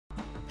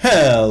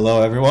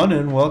Hello everyone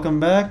and welcome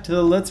back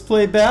to Let's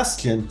Play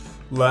Bastion.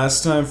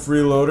 Last time,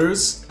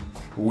 freeloaders,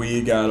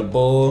 we got a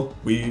bull.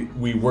 We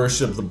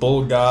worship the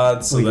bull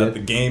god so that the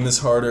game is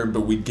harder,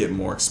 but we get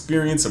more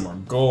experience and more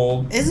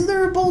gold. Isn't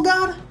there a bull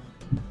god?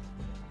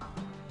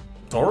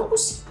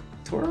 Tauros?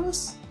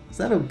 Tauros? Is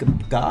that a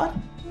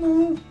god?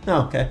 Oh,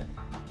 okay.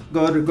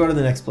 Go to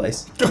the next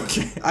place.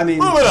 Okay. I mean,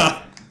 move it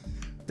on.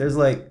 There's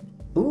like,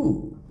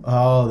 ooh,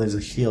 oh, there's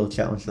a shield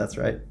challenge. That's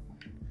right.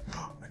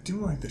 I do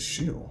like the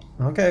shield.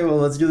 Okay, well,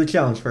 let's do the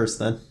challenge first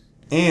then.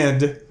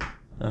 And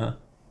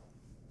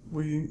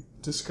we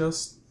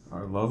discussed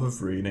our love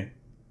of reading.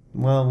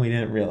 Well, we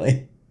didn't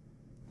really,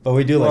 but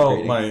we do like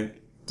reading. Well, my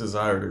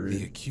desire to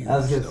read. I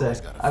was gonna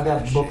say, I've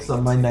got books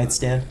on my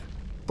nightstand.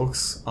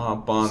 Books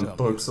upon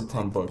books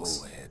upon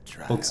books.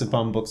 Books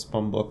upon books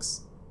upon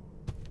books.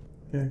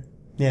 Yeah.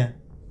 Yeah.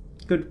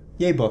 Good.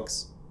 Yay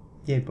books.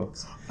 Yay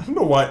books. I don't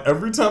know why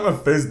every time I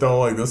face down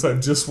like this, I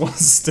just want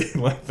to stay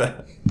like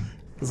that.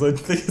 Because I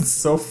think it's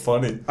so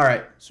funny.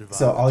 Alright,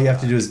 so all you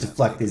have to do is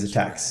deflect these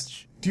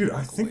attacks. Dude,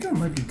 I think I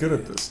might be good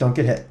at this. Don't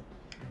get hit.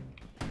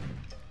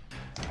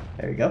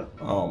 There you go.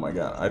 Oh my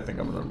god, I think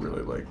I'm gonna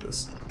really like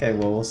this. Okay,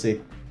 well, we'll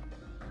see.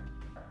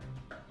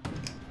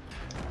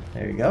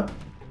 There you go.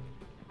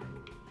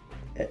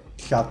 It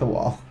shot the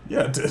wall.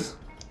 Yeah, it did.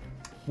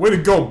 Way to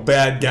go,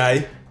 bad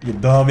guy. You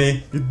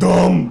dummy. You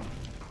dumb.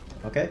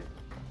 Okay.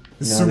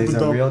 You're Now super these are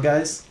dumb. real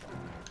guys.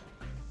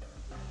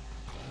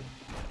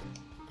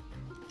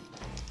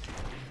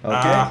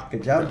 Okay,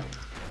 good job.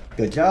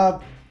 Good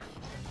job.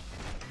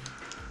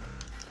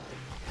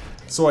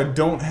 So I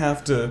don't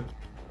have to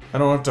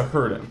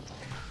hurt him.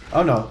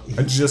 Oh no.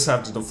 I just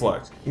have to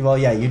deflect. Well,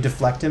 yeah, you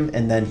deflect him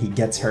and then he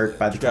gets hurt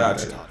by the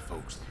counter. Gotcha.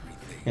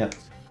 Yep.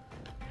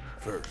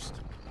 First,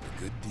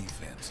 a good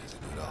defense is a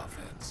good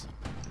offense.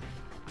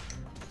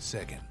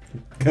 Second,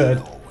 Good.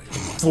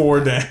 always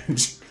 4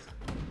 damage.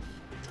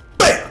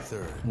 Bam!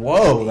 third.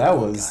 Whoa, that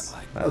was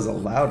a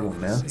loud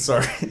one, man.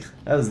 Sorry.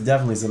 That was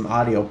definitely some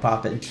audio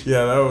poppage.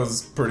 Yeah, that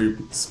was pretty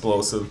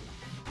explosive.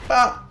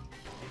 Bop.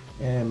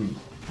 And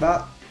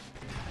bop.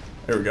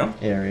 There we go.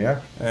 There we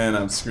are. And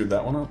I screwed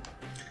that one up.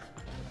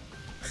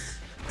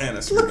 And I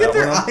screwed Look that at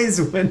their one up. eyes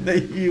when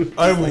they use.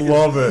 I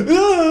love it.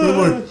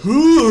 They're like,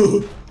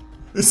 "Ooh."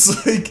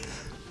 It's like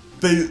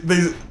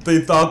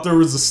they thought there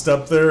was a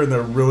step there and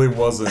there really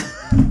wasn't.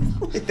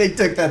 They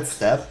took that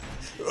step.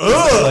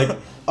 Ugh! Like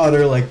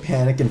utter like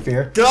panic and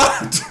fear.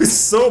 God, they're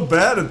so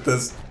bad at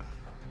this.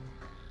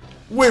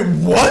 Wait,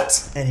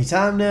 what?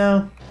 Anytime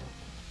now.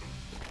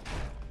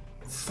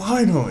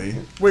 Finally.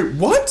 Wait,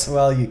 what?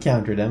 Well, you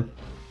countered him.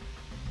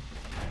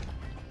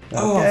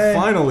 Oh, Okay.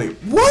 finally.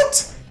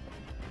 What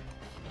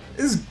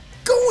is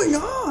going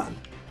on?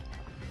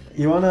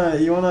 You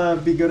wanna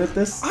be good at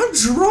this? I'm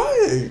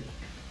trying.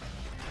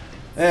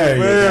 There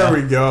you There go.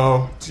 we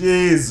go.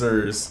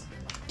 Jesus.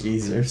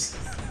 Geezers.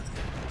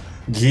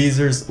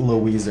 Geezers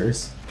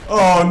Louisers.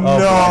 Oh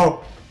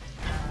no.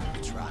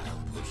 Trial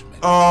push me.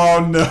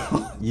 Oh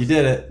no. You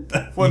did it.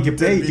 That one You did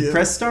can, be you it.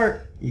 press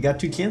start. You got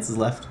 2 chances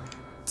left.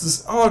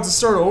 Oh, to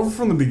start over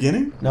from the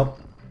beginning? Nope.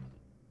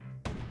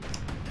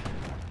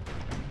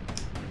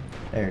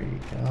 There you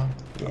go.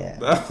 Yeah.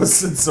 That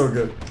was so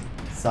good.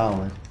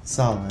 Solid.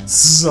 Solid.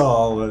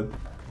 Solid.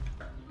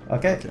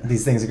 Okay.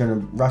 These things are gonna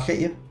rush at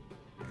you.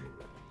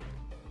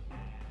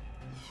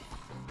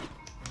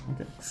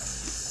 Okay.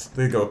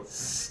 There you go.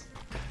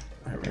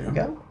 There we There you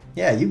go.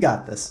 Yeah, you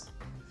got this.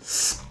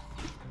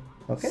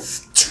 Okay.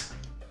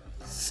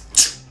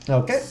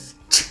 Okay.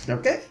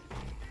 Okay.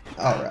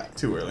 Alright.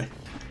 Too early.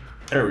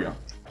 There we go.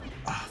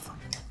 Ah, fuck.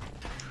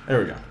 There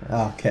we go.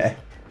 Okay.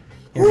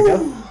 Here we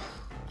go.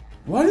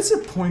 Why does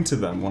it point to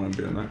them when I'm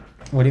doing that?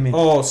 What do you mean?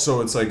 Oh,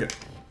 so it's like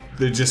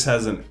it just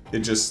hasn't. It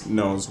just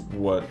knows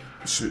what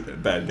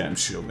bad guy I'm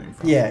shielding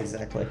from. Yeah,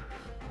 exactly.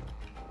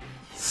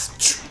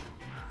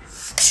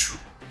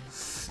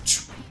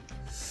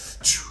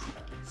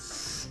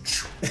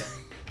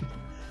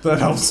 That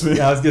helps me.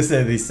 Yeah, I was gonna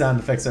say these sound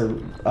effects are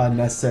a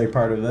necessary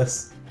part of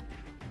this.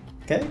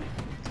 Okay.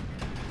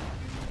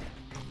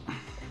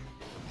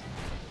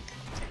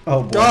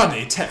 Oh boy. God,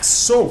 they attack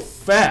so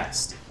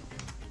fast.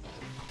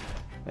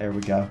 There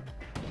we go.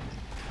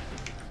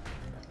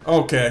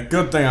 Okay,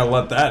 good thing I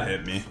let that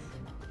hit me.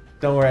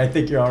 Don't worry, I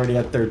think you're already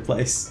at 3rd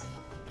place.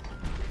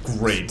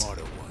 Great.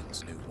 Smarter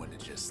ones knew when to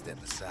just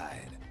step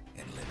aside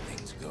and let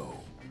things go.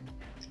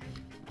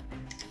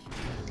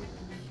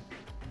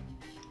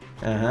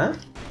 Uh-huh.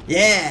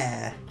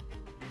 Yeah!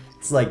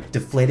 It's like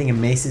deflating a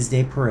Macy's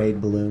Day Parade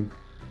balloon.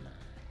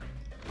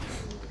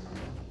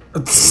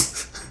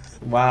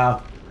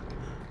 Wow.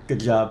 Good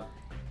job.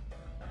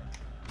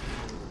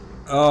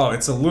 Oh,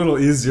 it's a little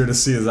easier to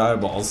see his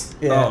eyeballs.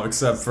 Yeah. Oh,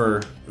 except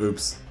for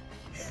oops.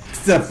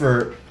 Except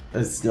for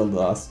it's still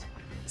lost.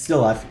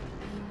 Still alive.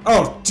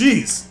 Oh,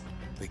 jeez.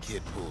 The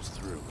kid pulls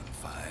through and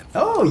finds.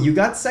 Oh, you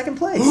got 2nd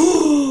place.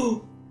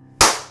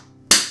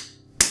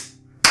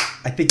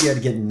 I think you had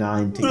to get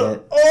 9 to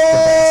get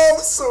Oh, I'm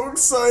so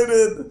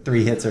excited.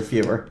 3 hits or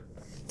fewer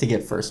to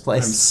get 1st I'm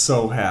place.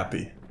 so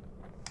happy.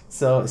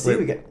 So, see, Wait.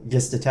 we get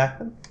just attack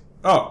them.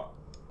 Oh.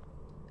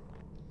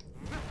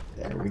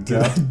 There we Did go.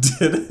 I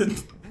did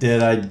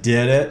it?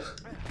 Did it.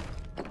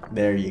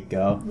 There you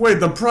go.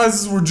 Wait, the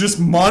prizes were just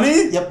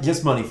money? Yep,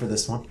 just money for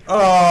this one.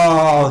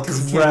 Oh,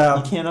 Because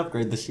crap. you can't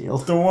upgrade the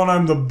shield. The one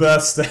I'm the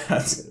best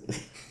at.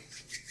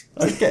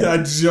 Okay. I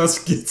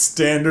just get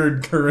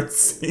standard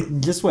currency.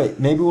 Just wait.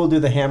 Maybe we'll do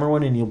the hammer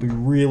one and you'll be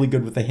really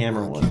good with the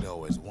hammer one. Kid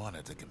always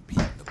wanted to compete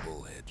in the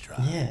Bullhead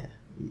trial. Yeah.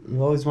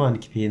 You always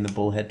wanted to compete in the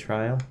bullhead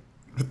trial.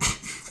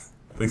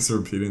 Thanks for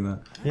repeating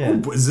that.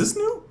 Yeah. Oh, is this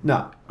new?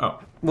 No.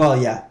 Oh.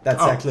 Well, yeah.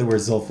 That's Oh. actually where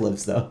Zulf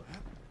lives, though.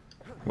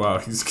 Wow,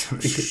 he's got a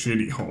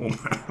shitty home.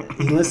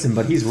 Listen,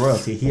 but he's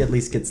royalty. He at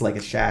least gets like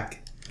a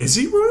shack. Is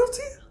he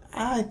royalty?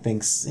 I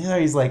think so. Yeah,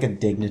 he's like a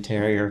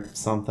dignitary or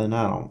something.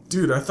 I don't.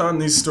 Dude, I thought in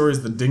these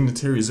stories the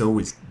dignitaries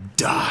always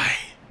die.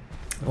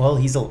 Well,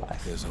 he's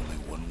alive. There's only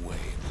one way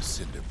in the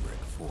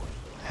Cinderbrick Fort.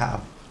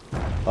 How?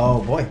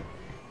 Oh boy.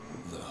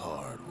 The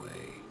hard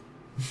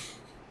way.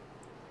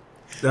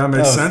 That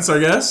makes Oh. sense, I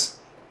guess.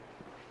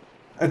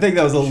 I think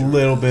that was a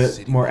little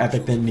bit more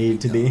epic than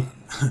needed to be.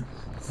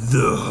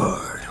 The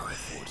hard way.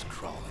 Fort's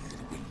crawling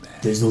with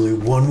windbags. There's only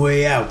one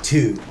way out,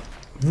 too.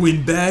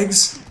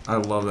 Windbags? I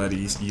love that he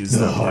used The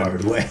that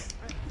hard way.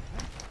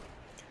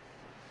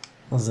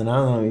 Listen, I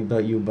don't know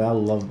about you, but I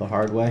love the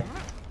hard way.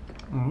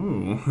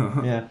 Ooh.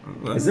 Yeah.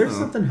 Is there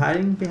something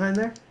hiding behind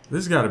there?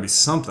 There's got to be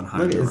something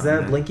hiding. Look, is around that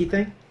a there. blinky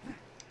thing?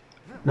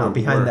 No, Where-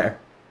 behind where? there.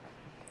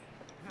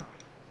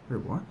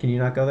 Wait, what? Can you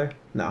not go there?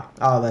 No.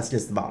 Oh, that's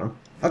just the bottom.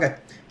 Okay.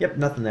 Yep,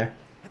 nothing there.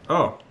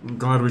 Oh, I'm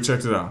glad we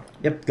checked it out.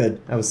 Yep,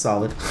 good. That was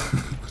solid.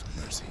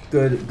 Mercy.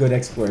 Good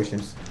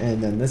exploration.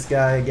 And then this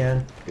guy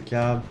again. Good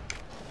job.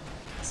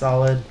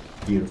 Solid.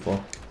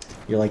 Beautiful.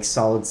 You're like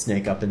Solid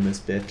Snake up in this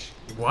bitch.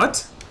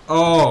 What?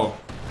 Oh,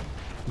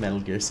 Metal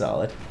Gear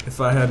Solid. if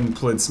I hadn't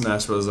played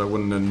Smash Bros, I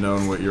wouldn't have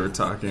known what you were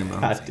talking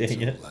about. God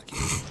dang it. Lucky.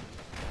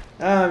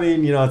 I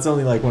mean, you know, it's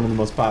only like one of the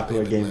most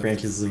popular game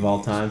franchises of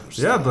all time.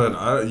 Yeah,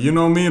 but you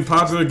know me and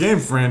popular game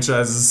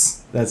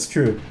franchises. That's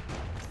true.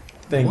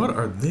 Thank What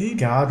are they?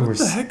 God, what we're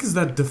the heck is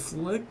that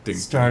deflecting?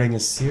 starting a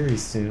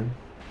series soon.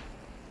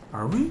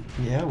 Are we?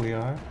 Yeah, we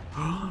are.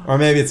 Or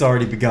maybe it's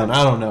already begun.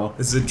 I don't know.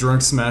 Is it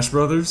Drunk Smash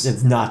Brothers?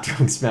 It's not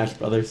Drunk Smash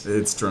Brothers.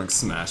 It's Drunk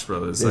Smash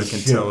Brothers. It I can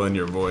should- tell in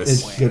your It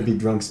voice. should be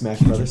Drunk Smash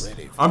Brothers.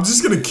 Ready for I'm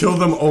just gonna kill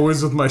them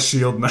always with my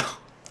shield now.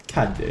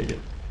 God dang it.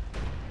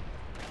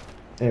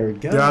 There we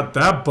go. Got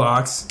that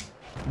box.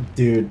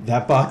 Dude,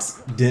 that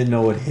box didn't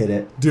know what hit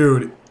it.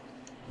 Dude,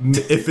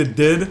 if it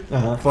did,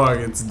 Uh-huh. fuck,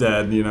 it's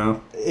dead, you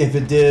know? If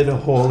it did,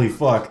 holy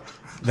fuck.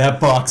 That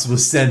box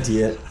was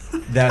sentient.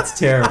 That's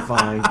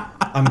terrifying.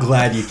 I'm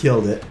glad you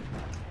killed it.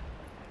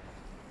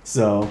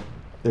 So,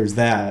 there's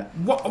that.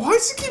 Why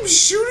does he keep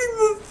shooting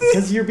the thing?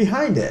 Because you're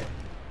behind it.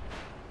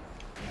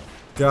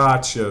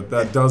 Gotcha,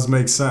 that does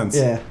make sense.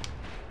 Yeah.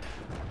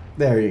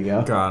 There you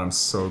go. God, I'm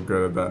so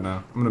good at that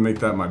now. I'm gonna make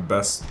that my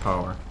best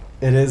power.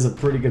 It is a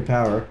pretty good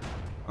power.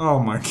 Oh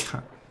my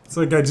god. It's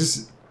like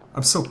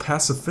I'm so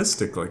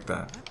pacifistic like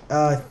that.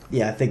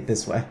 Yeah, I think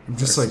this way. I'm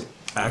just like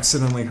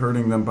accidentally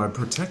hurting them by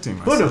protecting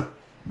Oh myself.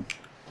 no!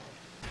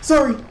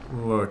 Sorry!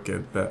 Look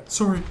at that.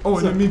 Sorry. Oh,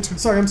 I didn't mean to.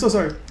 Sorry, I'm so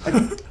sorry.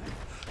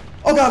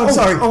 Oh god, I'm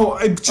sorry! Oh,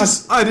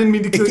 I didn't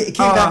mean to kill you. It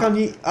came back on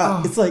you.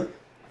 It's like,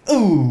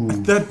 ooh.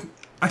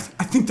 I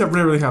think that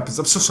rarely happens.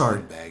 I'm so sorry.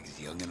 windbags,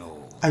 young and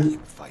old. I-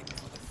 Keep fighting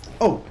for the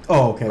fort.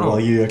 Oh, okay, Oh. well,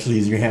 you actually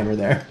use your hammer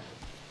there.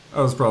 That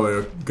was probably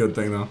a good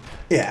thing though.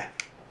 Yeah.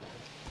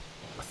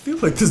 I feel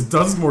like this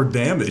does more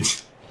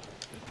damage.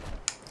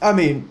 I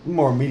mean,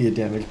 more immediate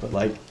damage, but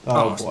like,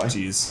 oh boy.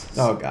 jeez.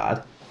 Oh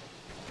god.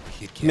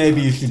 Kid can't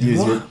Maybe you run. should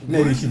use your What?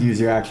 maybe you should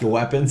use your actual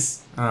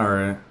weapons. All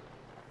right.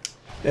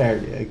 There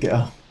you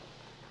go.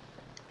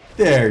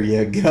 There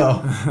you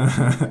go.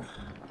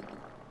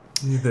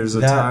 There's a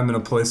That- time and a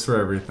place for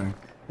everything.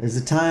 There's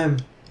a time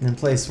and a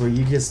place where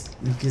you just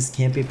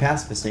can't be a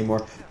pacifist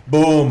anymore.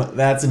 Boom!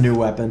 That's a new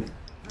weapon.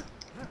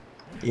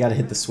 You gotta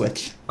hit the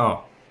switch.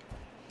 Oh,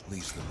 At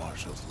least the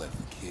marshals left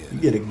the kid. You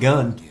get a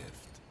gun. Gift.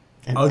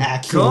 An A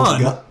actual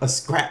gun? a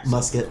scrap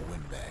musket.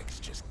 Windbags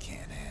just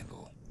can't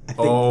handle. I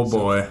think, oh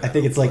boy. I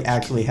think it's like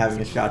actually having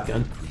a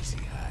shotgun. Greasy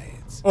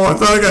hides. Oh, I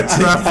thought I got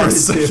trapped for I a did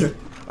too. second.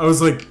 I was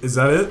like, is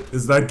that it?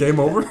 Is that game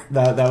over?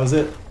 That was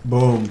it.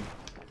 Boom.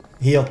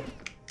 Heal.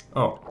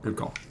 Oh, good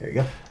call. There you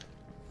go.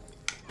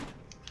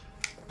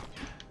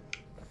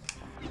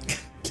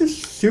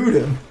 Just shoot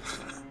him.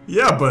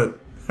 Yeah, but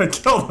I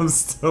killed him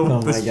still Oh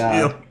with the my God.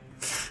 shield.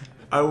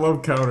 I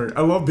love countering.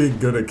 I love being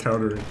good at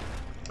countering.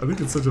 I think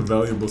it's such a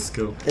valuable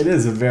skill. It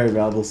is a very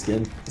valuable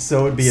skin.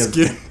 So it'd be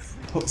Skin.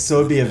 so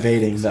it'd be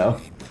evading though,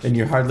 and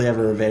you're hardly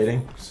ever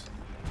evading.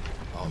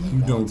 All they You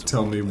want don't is a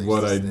tell me place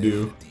what to I stay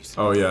do. and decent.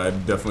 Oh yeah, I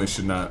definitely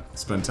should not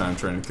spend time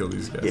trying to kill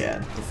these guys. Yeah.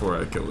 Before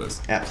I kill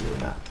this. Absolutely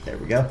not. There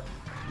we go.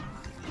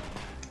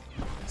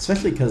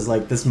 Especially because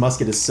like this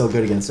musket is so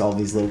good against all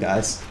these little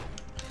guys.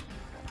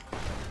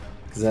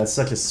 Because it has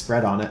such a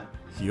spread on it.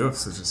 You have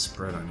such a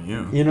spread on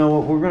you. You know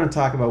what? We're going to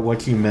talk about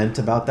what you meant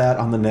about that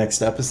on the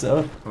next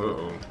episode.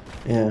 Uh-oh.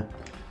 Yeah.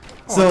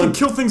 Oh, I can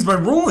kill things by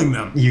rolling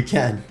them. You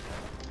can.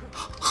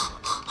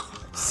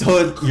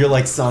 So you're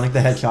like Sonic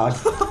the Hedgehog.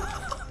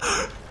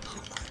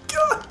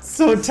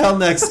 So until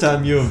next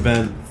time, you have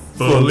been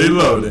Fully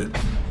loaded.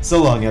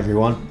 So long,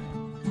 everyone.